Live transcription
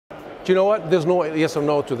Do you know what? There's no yes or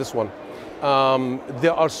no to this one.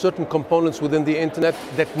 There are certain components within the internet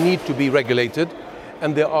that need to be regulated,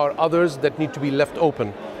 and there are others that need to be left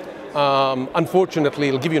open.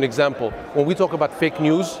 Unfortunately, I'll give you an example. When we talk about fake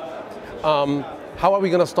news, how are we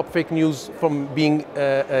going to stop fake news from being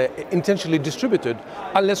intentionally distributed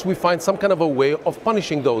unless we find some kind of a way of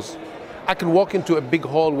punishing those? I can walk into a big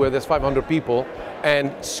hall where there's 500 people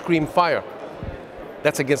and scream fire.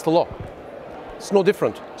 That's against the law. It's no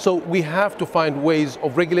different. So we have to find ways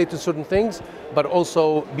of regulating certain things, but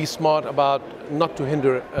also be smart about not to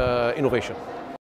hinder innovation.